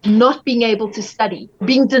not being able to study,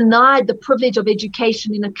 being denied the privilege of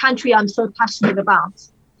education in a country I'm so passionate about?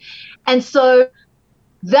 And so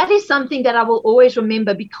that is something that I will always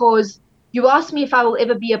remember, because you asked me if I will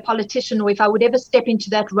ever be a politician or if I would ever step into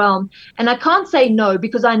that realm. And I can't say no,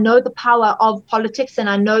 because I know the power of politics and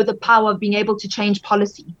I know the power of being able to change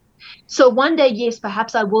policy. So one day, yes,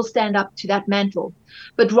 perhaps I will stand up to that mantle.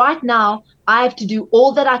 But right now, I have to do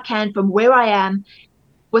all that I can from where I am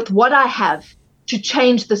with what I have to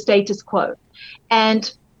change the status quo.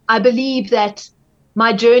 And I believe that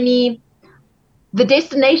my journey, the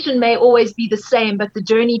destination may always be the same, but the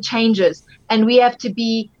journey changes. And we have to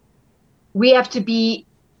be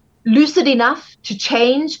lucid enough to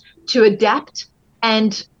change, to adapt,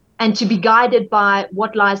 and to be guided by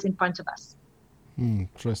what lies in front of us.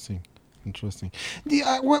 Interesting.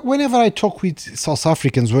 Whenever I talk with South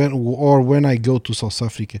Africans, when I go to South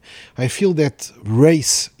Africa, I feel that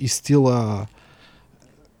race is still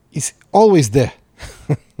is always there.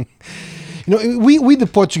 We the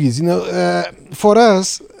Portuguese, for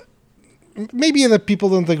us, maybe other people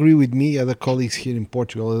don't agree with me, other colleagues here in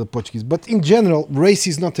Portugal, other Portuguese, but in general, race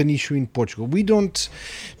is not an issue in Portugal. We don't,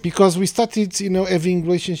 because we started, having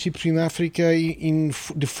relationships in Africa in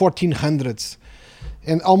the 1400s.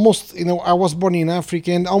 And almost, I was born in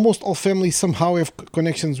Africa, and almost all families somehow have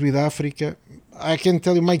connections with Africa. I can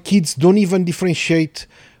tell you, my kids don't even differentiate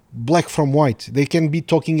black from white. They can be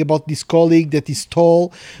talking about this colleague that is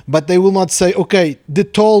tall, but they will not say, okay, the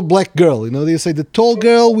tall black girl. They say the tall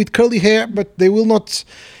girl with curly hair, but they will not.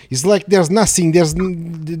 It's like there's nothing, there's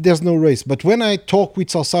no race. But when I talk with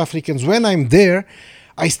South Africans, when I'm there,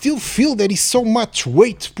 I still feel there is so much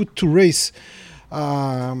weight put to race.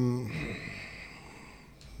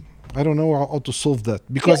 I don't know how to solve that,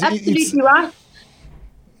 because you're absolutely right.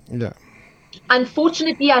 Yeah.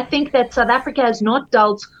 Unfortunately, I think that South Africa has not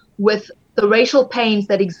dealt with the racial pains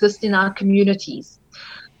that exist in our communities.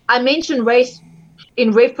 I mentioned race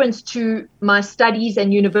in reference to my studies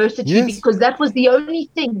and university, yes, because that was the only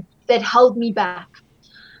thing that held me back.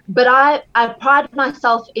 But I pride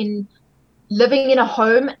myself in living in a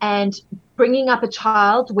home and bringing up a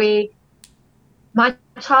child where my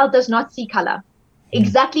child does not see color.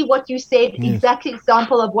 Exactly what you said, yes, exactly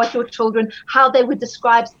example of what your children, how they would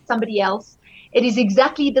describe somebody else. It is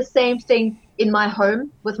exactly the same thing in my home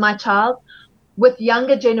with my child, with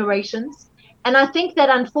younger generations. And I think that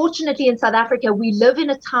unfortunately in South Africa, we live in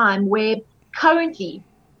a time where currently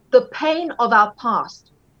the pain of our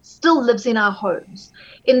past still lives in our homes,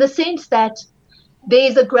 in the sense that there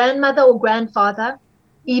is a grandmother or grandfather,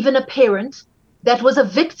 even a parent, that was a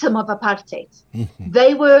victim of apartheid. Mm-hmm.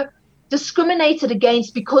 They were discriminated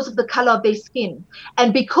against because of the color of their skin.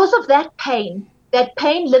 And because of that pain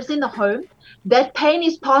lives in the home. That pain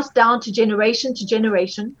is passed down to generation.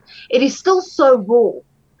 It is still so raw.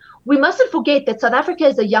 We mustn't forget that South Africa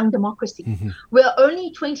is a young democracy. Mm-hmm. We're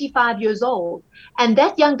only 25 years old, and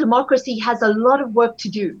that young democracy has a lot of work to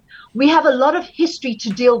do. We have a lot of history to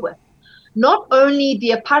deal with. Not only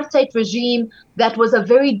the apartheid regime that was a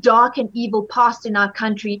very dark and evil past in our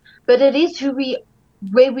country, but it is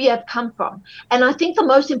where we have come from. And I think the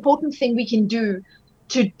most important thing we can do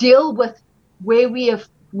to deal with where we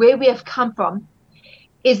have come from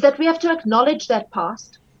is that we have to acknowledge that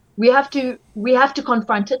past. We have to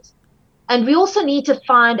confront it. And we also need to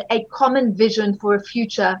find a common vision for a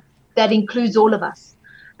future that includes all of us.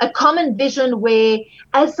 A common vision where,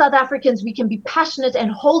 as South Africans, we can be passionate and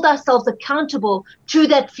hold ourselves accountable to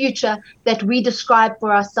that future that we describe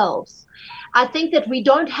for ourselves. I think that we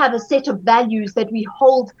don't have a set of values that we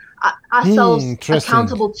hold ourselves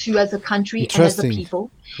accountable to as a country and as a people.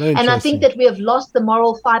 And I think that we have lost the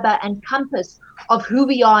moral fiber and compass of who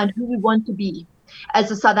we are and who we want to be as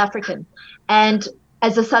a South African. And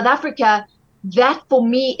as a South Africa, that for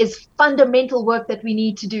me is fundamental work that we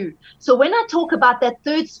need to do. So when I talk about that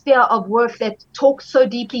third sphere of work that talks so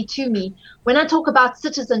deeply to me, when I talk about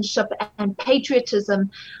citizenship and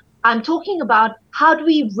patriotism, I'm talking about how do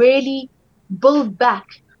we really build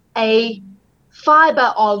back a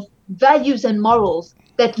fiber of values and morals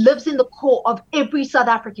that lives in the core of every South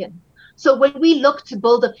African. So when we look to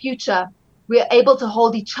build a future, we're able to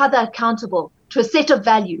hold each other accountable to a set of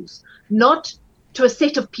values, not to a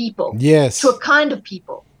set of people, to a kind of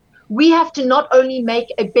people. We have to not only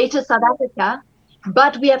make a better South Africa,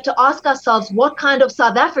 but we have to ask ourselves, what kind of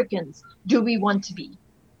South Africans do we want to be?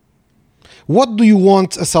 What do you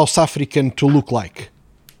want a South African to look like?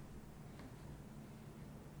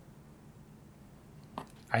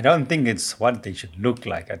 I don't think it's what they should look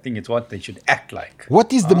like. I think it's what they should act like.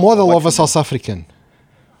 What is the model of a South African?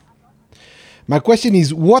 My question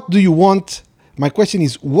is, what do you want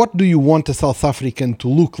a South African to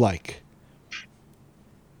look like?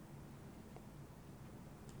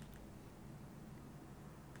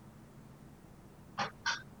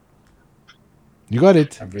 You got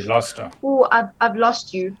it? Have we lost her? Oh, I've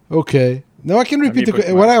lost you. Okay. Now I can repeat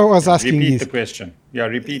what I was asking. Repeat the question. Yeah,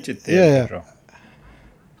 repeat it there, Pedro.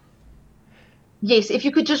 Yes, if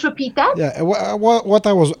you could just repeat that. Yeah, what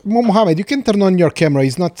I was... Mohammed, you can turn on your camera.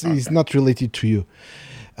 It's not related to you.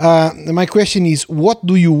 My question is, what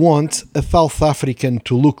do you want a South African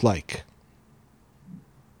to look like?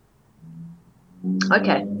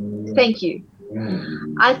 Okay, thank you.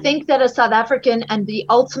 I think that a South African and the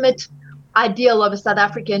ultimate ideal of a South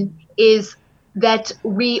African is that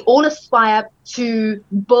we all aspire to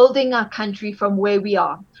building our country from where we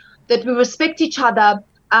are, that we respect each other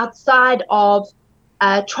outside of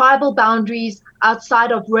tribal boundaries,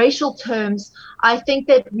 outside of racial terms. I think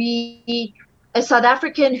that a South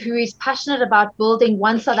African who is passionate about building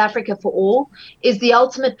one South Africa for all is the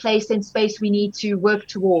ultimate place and space we need to work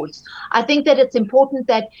towards. I think that it's important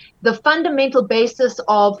that the fundamental basis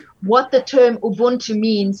of what the term Ubuntu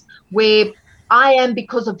means, where I am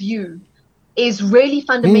because of you, is really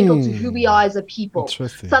fundamental to who we are as a people.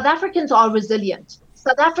 South Africans are resilient.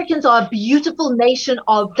 South Africans are a beautiful nation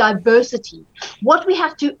of diversity. What we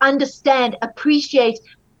have to understand, appreciate,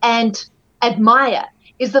 and admire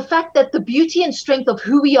is the fact that the beauty and strength of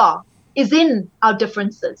who we are is in our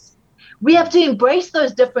differences. We have to embrace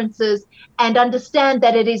those differences and understand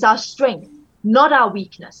that it is our strength, not our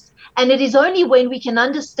weakness. And it is only when we can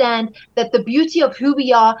understand that the beauty of who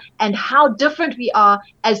we are and how different we are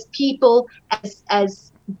as people,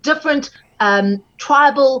 as different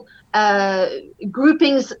tribal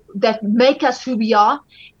groupings that make us who we are.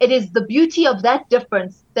 It is the beauty of that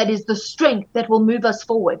difference that is the strength that will move us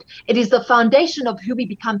forward. It is the foundation of who we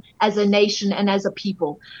become as a nation and as a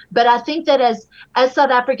people. But I think that as South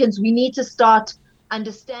Africans, we need to start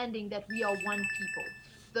understanding that we are one people.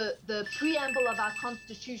 The preamble of our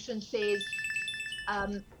constitution says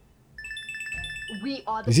we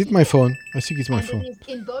are the Is it people. my phone? I think it's my and phone. It is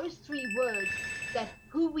in those three words that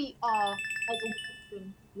who we are as a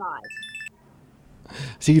nation lies. I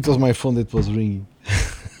think it was my phone that was ringing.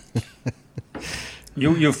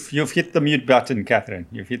 You've hit the mute button, Catherine.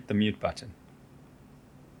 You've hit the mute button.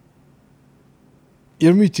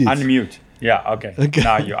 You're muted. Unmute. Yeah, okay.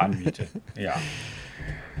 Now you're unmuted. Yeah.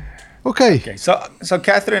 Okay. So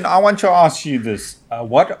Catherine, I want to ask you this.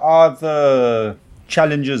 What are the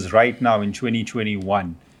challenges right now in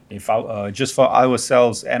 2021? If just for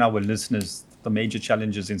ourselves and our listeners, the major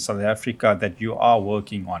challenges in South Africa that you are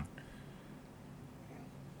working on?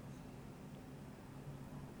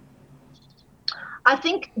 I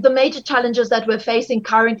think the major challenges that we're facing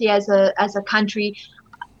currently as a country,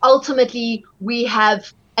 ultimately, we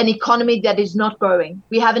have an economy that is not growing.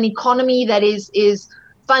 We have an economy that is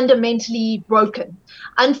fundamentally broken.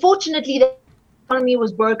 Unfortunately, the economy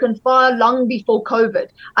was broken far long before COVID.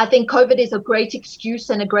 I think COVID is a great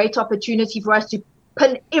excuse and a great opportunity for us to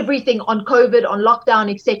pin everything on COVID, on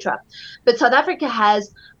lockdown, etc. But South Africa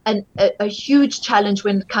has a huge challenge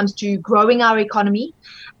when it comes to growing our economy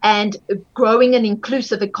and growing an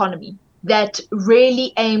inclusive economy that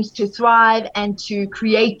really aims to thrive and to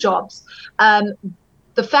create jobs.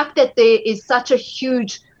 the fact that there is such a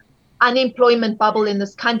huge unemployment bubble in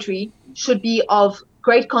this country should be of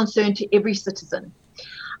great concern to every citizen.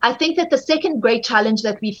 I think that the second great challenge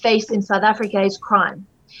that we face in South Africa is crime.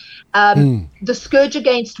 The scourge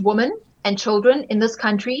against women and children in this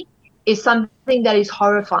country is something that is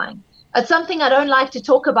horrifying. It's something I don't like to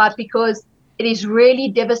talk about because it is really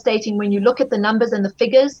devastating when you look at the numbers and the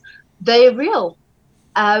figures. They're real.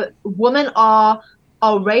 Women are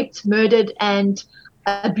raped, murdered, and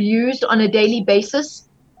abused on a daily basis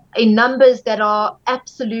in numbers that are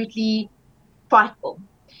absolutely frightful.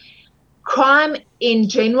 Crime in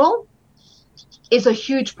general is a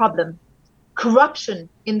huge problem. Corruption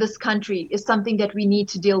in this country is something that we need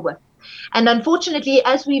to deal with. And unfortunately,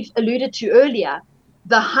 as we've alluded to earlier,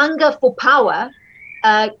 the hunger for power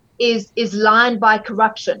is lined by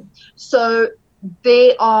corruption. So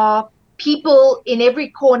there are people in every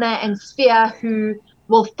corner and sphere who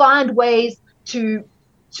will find ways to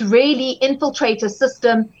really infiltrate a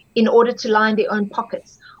system in order to line their own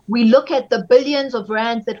pockets. We look at the billions of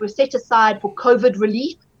rands that were set aside for COVID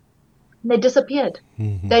relief, and they disappeared.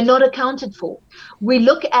 They're not accounted for. We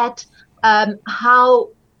look at how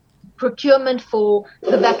procurement for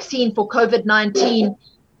the vaccine for COVID-19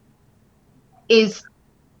 is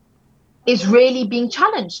really being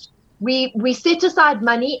challenged. We set aside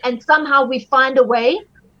money and somehow we find a way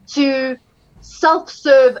to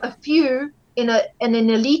self-serve a few in an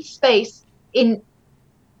elite space in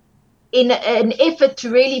an effort to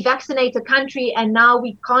really vaccinate the country, and now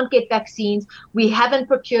we can't get vaccines. We haven't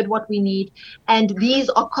procured what we need, and these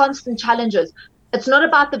are constant challenges. It's not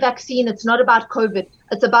about the vaccine, it's not about COVID,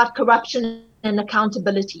 it's about corruption and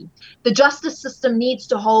accountability. The justice system needs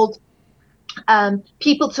to hold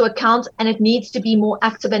people to account, and it needs to be more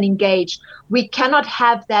active and engaged. We cannot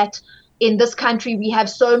have that in this country. We have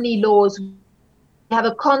so many laws, we have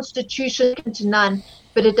a constitution to none,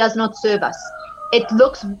 but it does not serve us. It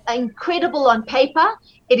looks incredible on paper,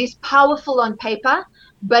 it is powerful on paper,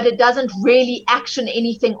 but it doesn't really action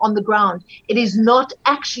anything on the ground. It is not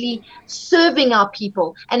actually serving our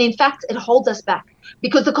people. And in fact, it holds us back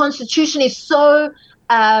because the Constitution is so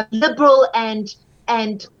liberal and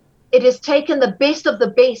it has taken the best of the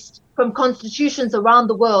best from constitutions around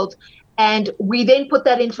the world. And we then put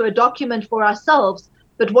that into a document for ourselves.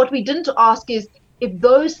 But what we didn't ask is if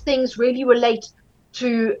those things really relate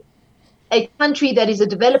to a country that is a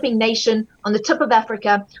developing nation on the tip of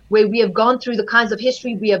Africa, where we have gone through the kinds of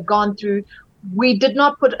history we have gone through. We did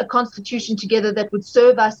not put a constitution together that would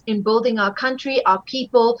serve us in building our country, our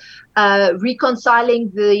people, reconciling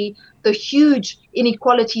the huge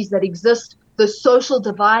inequalities that exist, the social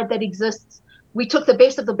divide that exists. We took the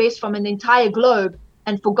best of the best from an entire globe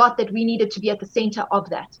and forgot that we needed to be at the center of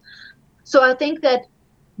that. So I think that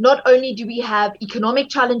not only do we have economic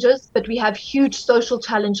challenges, but we have huge social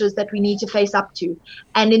challenges that we need to face up to.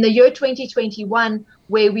 And in the year 2021,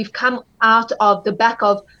 where we've come out of the back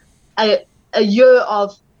of a year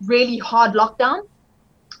of really hard lockdown,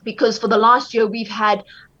 because for the last year, we've had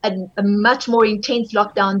a much more intense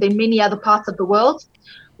lockdown than many other parts of the world.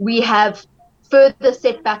 We have further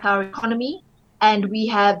set back our economy, and we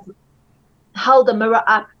have held a mirror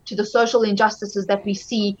up to the social injustices that we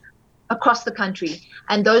see across the country.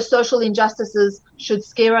 And those social injustices should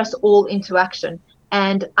scare us all into action.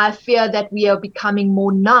 And I fear that we are becoming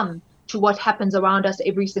more numb to what happens around us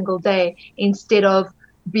every single day, instead of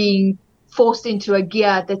being forced into a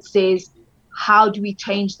gear that says, how do we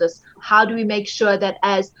change this? How do we make sure that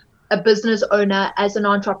as a business owner, as an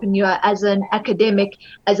entrepreneur, as an academic,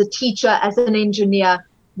 as a teacher, as an engineer,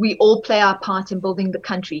 we all play our part in building the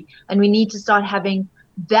country? And we need to start having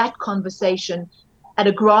that conversation at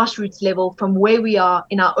a grassroots level from where we are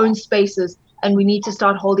in our own spaces, and we need to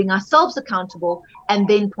start holding ourselves accountable and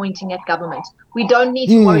then pointing at government. We don't need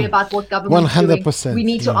to worry about what government is doing. We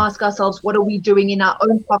need to ask ourselves, what are we doing in our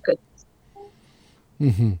own pockets?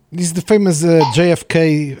 This is the famous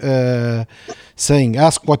JFK saying,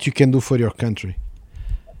 ask what you can do for your country.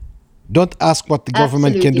 Don't ask what the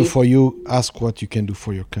government can do for you, ask what you can do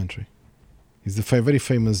for your country. It's the very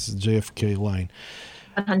famous JFK line.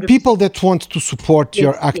 100%. People that want to support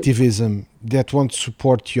your activism, that want to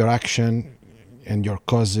support your action and your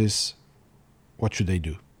causes, what should they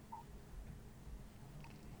do?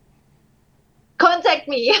 Contact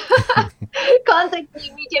me. Contact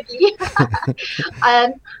me immediately.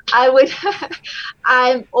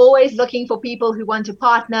 I'm always looking for people who want to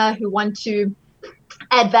partner, who want to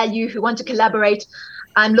add value, who want to collaborate.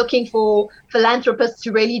 I'm looking for philanthropists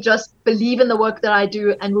who really just believe in the work that I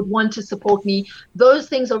do and would want to support me. Those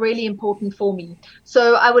things are really important for me.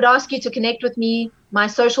 So I would ask you to connect with me My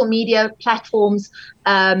social media platforms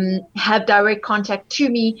have direct contact to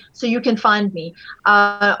me, so you can find me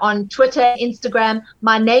on Twitter, Instagram.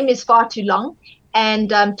 My name is far too long,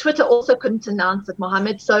 and Twitter also couldn't announce it,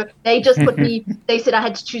 Mohammed. So they just put me. They said I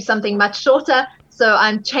had to choose something much shorter. So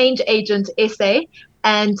I'm Change Agent SA,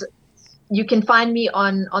 and you can find me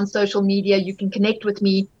on social media. You can connect with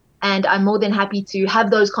me, and I'm more than happy to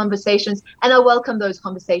have those conversations. And I welcome those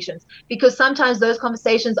conversations, because sometimes those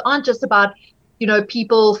conversations aren't just about,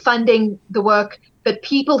 people funding the work, but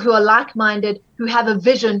people who are like-minded, who have a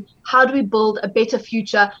vision. How do we build a better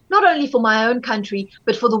future, not only for my own country,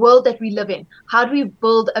 but for the world that we live in? How do we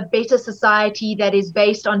build a better society that is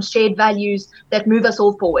based on shared values that move us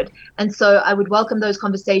all forward? And so I would welcome those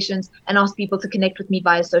conversations and ask people to connect with me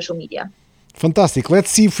via social media. Fantastic. Let's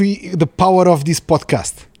see if the power of this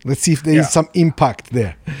podcast. Let's see if there is some impact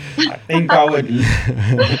there. I think absolutely.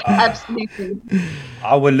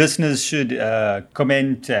 Our listeners should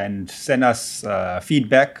comment and send us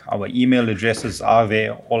feedback. Our email addresses are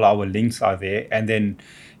there. All our links are there. And then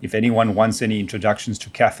if anyone wants any introductions to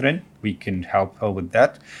Catherine, we can help her with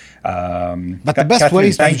that. But the best way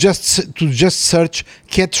is to just search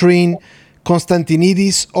Catherine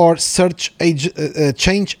Constantinides or search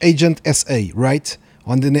Change Agent SA, right?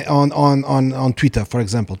 On Twitter, for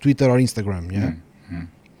example, Twitter or Instagram,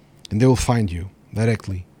 and they will find you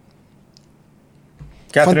directly.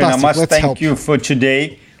 Catherine, fantastic. I must thank you for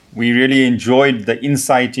today. We really enjoyed the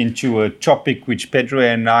insight into a topic which Pedro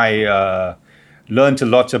and I learned a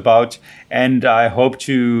lot about, and I hope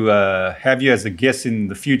to have you as a guest in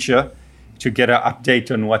the future to get an update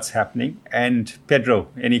on what's happening. And Pedro,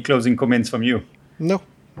 any closing comments from you? No.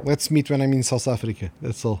 Let's meet when I'm in South Africa.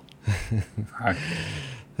 That's all. Okay.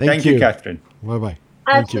 Thank you, Catherine. Bye-bye.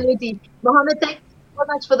 Absolutely. Mohammed, thank you so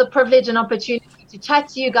much for the privilege and opportunity to chat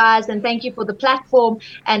to you guys, and thank you for the platform.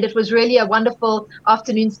 And it was really a wonderful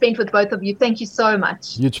afternoon spent with both of you. Thank you so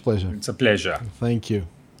much. Huge pleasure. It's a pleasure. Thank you.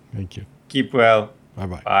 Thank you. Keep well.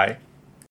 Bye-bye. Bye.